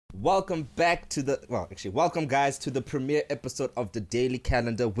Welcome back to welcome guys to the premiere episode of the Daily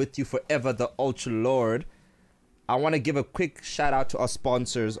Calendar. With you forever, the Ultra Lord. I want to give a quick shout out to our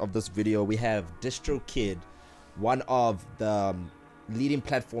sponsors of this video. We have DistroKid, one of the leading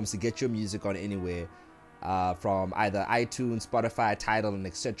platforms to get your music on anywhere, from either iTunes, Spotify, Tidal, and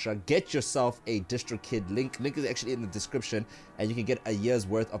etc. Get yourself a DistroKid link. Link is actually in the description, and you can get a year's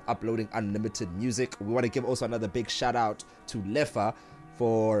worth of uploading unlimited music. We want to give also another big shout out to Lefa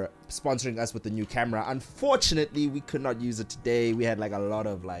for sponsoring us with the new camera. Unfortunately, we could not use it today. We had like a lot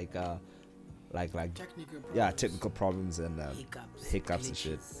of technical problems and hiccups and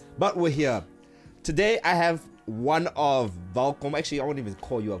shit. But we're here. Today I have one of Valcom, actually I won't even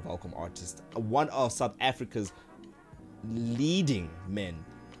call you a Valcom artist, one of South Africa's leading men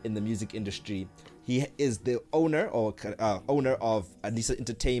in the music industry. He is the owner of Anissa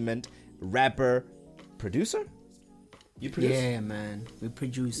Entertainment, rapper, producer. You produce? Yeah, man. We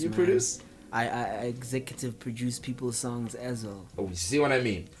produce. You produce? I executive produce people's songs as well. Oh, you see what I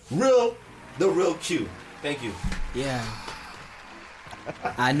mean? The RealQ. Thank you. Yeah.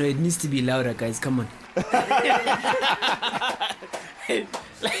 I know it needs to be louder, guys. Come on.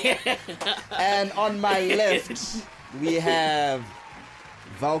 And on my left, we have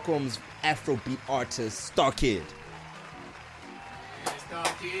Valcom's Afrobeat artist, StarKid.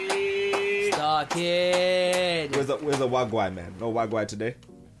 StarKid. Where's the Wagwai, man? No Wagwai today?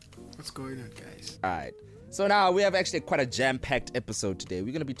 What's going on, guys? Alright. So now we have actually quite a jam-packed episode today.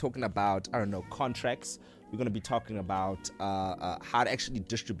 We're going to be talking about, contracts. We're going to be talking about how to actually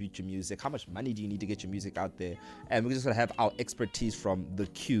distribute your music. How much money do you need to get your music out there? And we're just going to have our expertise from the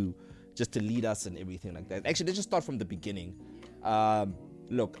Q just to lead us and everything like that. Actually, let's just start from the beginning.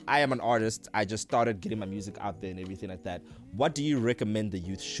 Look, I am an artist. I just started getting my music out there and everything like that. What do you recommend the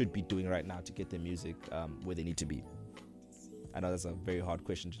youth should be doing right now to get their music where they need to be? I know that's a very hard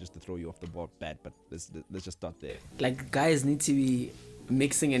question to throw you off the board bad, but let's just start there. Like, guys need to be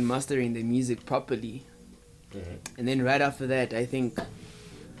mixing and mastering the music properly. Mm-hmm. And then right after that, I think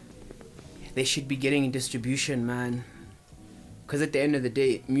they should be getting distribution, man. Because at the end of the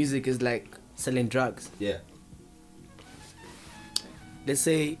day, music is like selling drugs. Yeah. Let's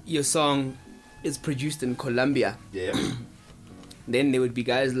say your song is produced in Colombia. Yeah. Then there would be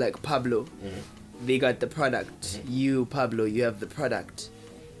guys like Pablo. Mm-hmm. They got the product. Mm-hmm. You, Pablo, you have the product.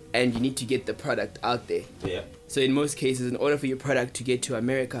 And you need to get the product out there. Yeah. So in most cases, in order for your product to get to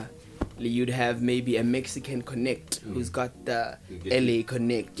America, you'd have maybe a Mexican connect who's got the LA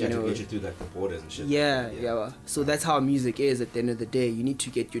connect, to get you through like the borders and shit. Yeah. So that's how music is at the end of the day. You need to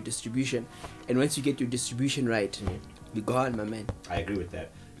get your distribution. And once you get your distribution right, you're gone, my man. I agree with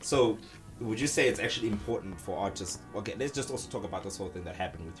that. So would you say it's actually important for artists? Okay, let's just also talk about this whole thing that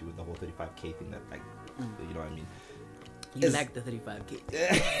happened with you with the whole 35K thing that you know what I mean? You like the 35K.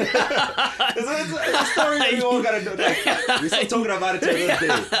 It's a story that we all gotta know. Like, we're still talking about it to this day.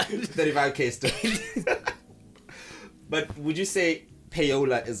 35K story. But would you say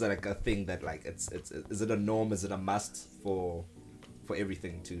payola is like a thing that like it's is it a norm? Is it a must for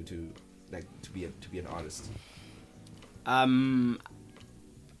everything to be an artist?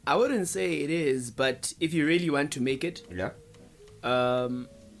 I wouldn't say it is, but if you really want to make it,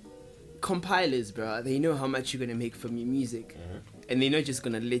 compilers, bro, they know how much you're gonna make from your music, and they're not just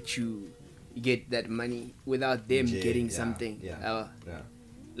gonna let you get that money without them getting something.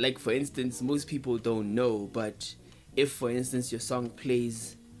 Like, for instance, most people don't know, but if, for instance, your song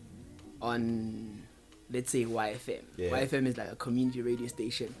plays on, let's say, YFM. YFM is like a community radio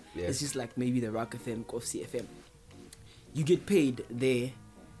station. It's just like maybe the Rock FM, Kofi FM. You get paid there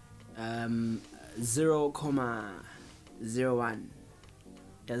 0.01.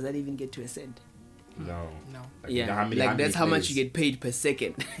 Does that even get to a cent? No. Like, yeah, that's how much you get paid per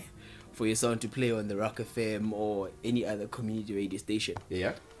second for your song to play on the Rock FM or any other community radio station.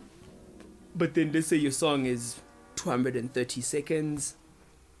 Yeah. But then let's say your song is 230 seconds.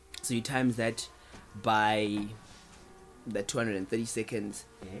 So you times that by the 230 seconds,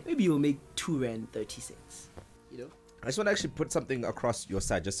 maybe you'll make 2 rand 30 cents. You know? I just want to actually put something across your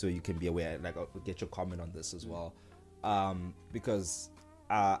side just so you can be aware, like I'll get your comment on this as well. Because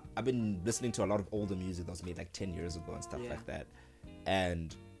I've been listening to a lot of older music that was made like 10 years ago and stuff like that.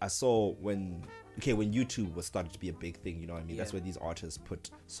 And I saw when YouTube was starting to be a big thing, you know what I mean? That's where these artists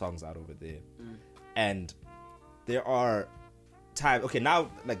put songs out over there. And there are times, now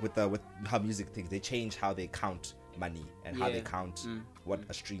like with how music things, they change how they count money and how they count what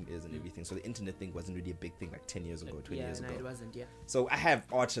a stream is and everything. So the internet thing wasn't really a big thing like 10 years ago, 20 years ago. No, it wasn't, So I have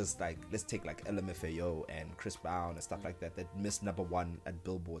artists like, let's take like LMFAO and Chris Brown and stuff like that missed #1 at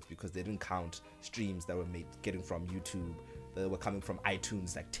billboards because they didn't count streams that were made getting from YouTube that were coming from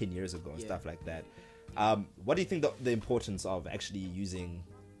iTunes like 10 years ago and stuff like that. What do you think the importance of actually using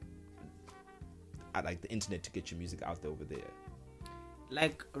like the internet to get your music out there over there?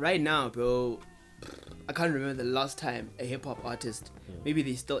 Like right now, bro, I can't remember the last time a hip hop artist, maybe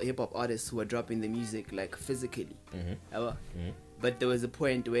there's still hip hop artists who are dropping the music like physically, but there was a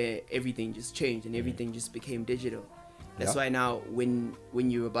point where everything just changed and everything just became digital. That's why now when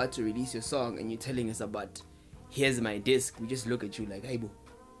you're about to release your song and you're telling us about, here's my disc, we just look at you like, hey bro,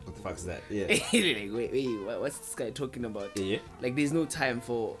 what the fuck is that? Yeah. Like, wait, what's this guy talking about? Yeah. Like, there's no time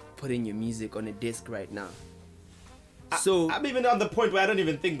for putting your music on a disc right now. So I'm even on the point where I don't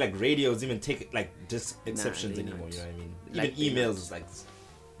even think like radios even take like disc exceptions anymore. Not. You know what I mean? Like, even emails is like,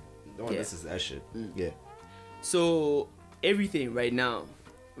 no one listens to that shit. Yeah. So everything right now,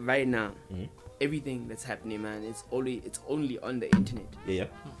 everything that's happening, man, it's only on the internet. Yeah.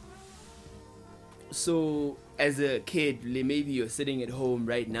 So as a kid, maybe you're sitting at home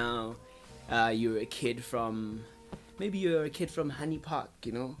right now. You're a kid from Honey Park,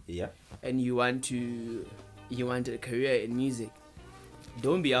 you know. Yeah. And you want a career in music.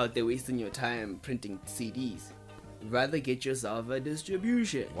 Don't be out there wasting your time printing CDs. Rather get yourself a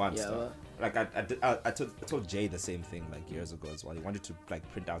distribution. Like I told Jay the same thing like years ago as well. He wanted to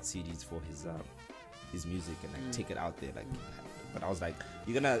like print out CDs for his music and like take it out there like. But I was like,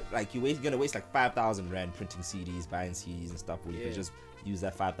 you're gonna waste like 5,000 rand printing CDs, buying CDs and stuff. Where you can just use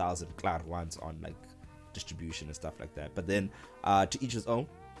that 5,000 cloud once on like distribution and stuff like that. But then to each his own,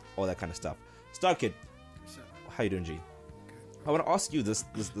 all that kind of stuff. Star Kid, how you doing, G? I want to ask you this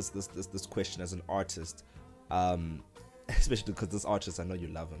question as an artist, especially because this artist, I know you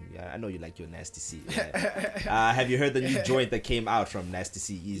love him. Yeah, I know you like your Nasty C. Right? Have you heard the new joint that came out from Nasty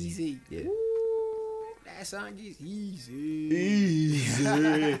C? Easy. Yeah. That song is easy. Easy.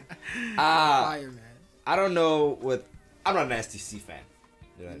 Fire, man. I don't know I'm not a Nasty C fan.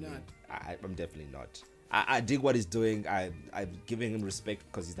 You know what You're I mean? I'm definitely not. I dig what he's doing. I'm giving him respect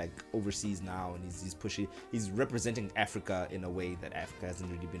because he's like overseas now and he's pushing. He's representing Africa in a way that Africa hasn't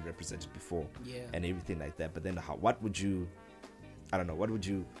really been represented before. Yeah. And everything like that. But then what do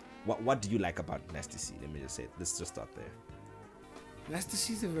you like about Nasty C? Let me just say it. Let's just start there. Nasty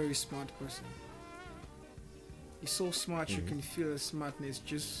C's a very smart person. He's so smart you can feel his smartness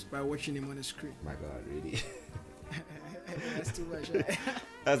just by watching him on the screen. My God, really? That's too much. Right?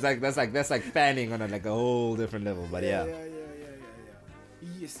 that's like fanning on a whole different level. But yeah.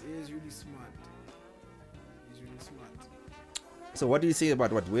 He is really smart. He's really smart. So what do you say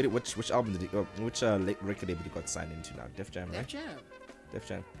about which album did which record label he got signed into now? Def Jam, right? Def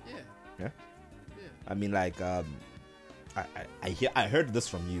Jam. Yeah. I mean, like I heard this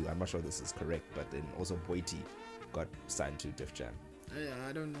from you. I'm not sure this is correct, but then also Boiti got signed to Def Jam. Yeah,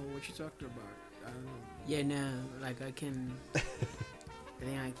 I don't know what you talked about. I don't know. Yeah, no, like I can. I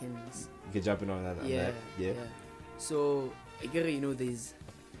think I can. You can jump in on that. Yeah. So there's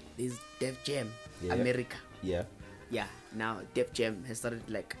Def Jam America. Yeah. Yeah. Now Def Jam has started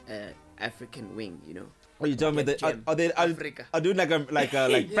like African wing, you know. Oh, you telling me that are doing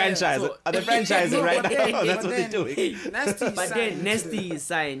like franchise? So, are they franchising right now? That's what they're doing. Nasty is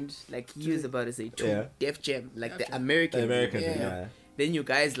signed, like he was about to say, to Def Jam, like the American. Yeah. Then you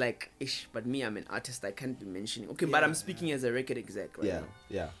guys like, ish, but me, I'm an artist. I can't be mentioning. Okay, but I'm speaking as a record exec right now.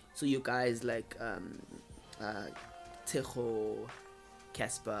 Yeah. So you guys like Tejo,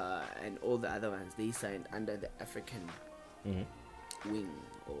 Casper, and all the other ones, they signed under the African wing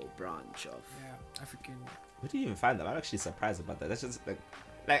or branch of African. Where do you even find that? I'm actually surprised about that. That's just like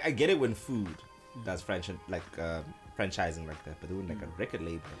I get it when food does franchising like that, but they wouldn't like a record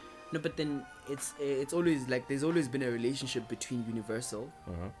label. No, but then it's always like there's always been a relationship between Universal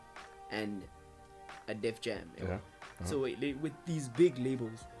and a Def Jam. So with these big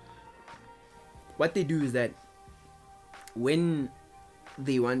labels, what they do is that when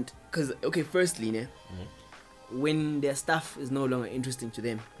they want, firstly, when their stuff is no longer interesting to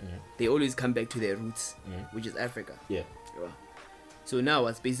them, they always come back to their roots, which is Africa. Yeah. So now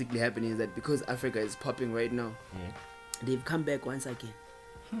what's basically happening is that because Africa is popping right now, they've come back once again.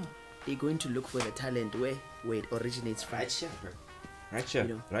 They're going to look for the talent where it originates from. Right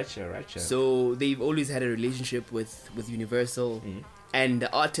here. So they've always had a relationship with Universal, and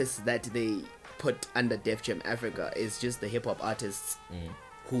the artists that they put under Def Jam Africa is just the hip hop artists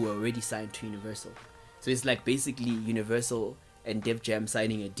who were already signed to Universal. So it's like basically Universal and Def Jam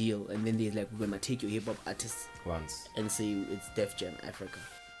signing a deal, and then they're like, we're gonna take your hip hop artists once and say it's Def Jam Africa.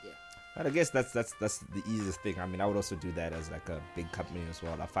 But I guess that's the easiest thing. I mean, I would also do that as like a big company as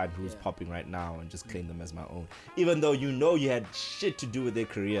well. I find who's popping right now and just claim them as my own. Even though you had shit to do with their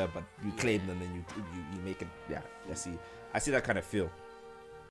career, but you claim them and you make it. Yeah, I see. I see that kind of feel.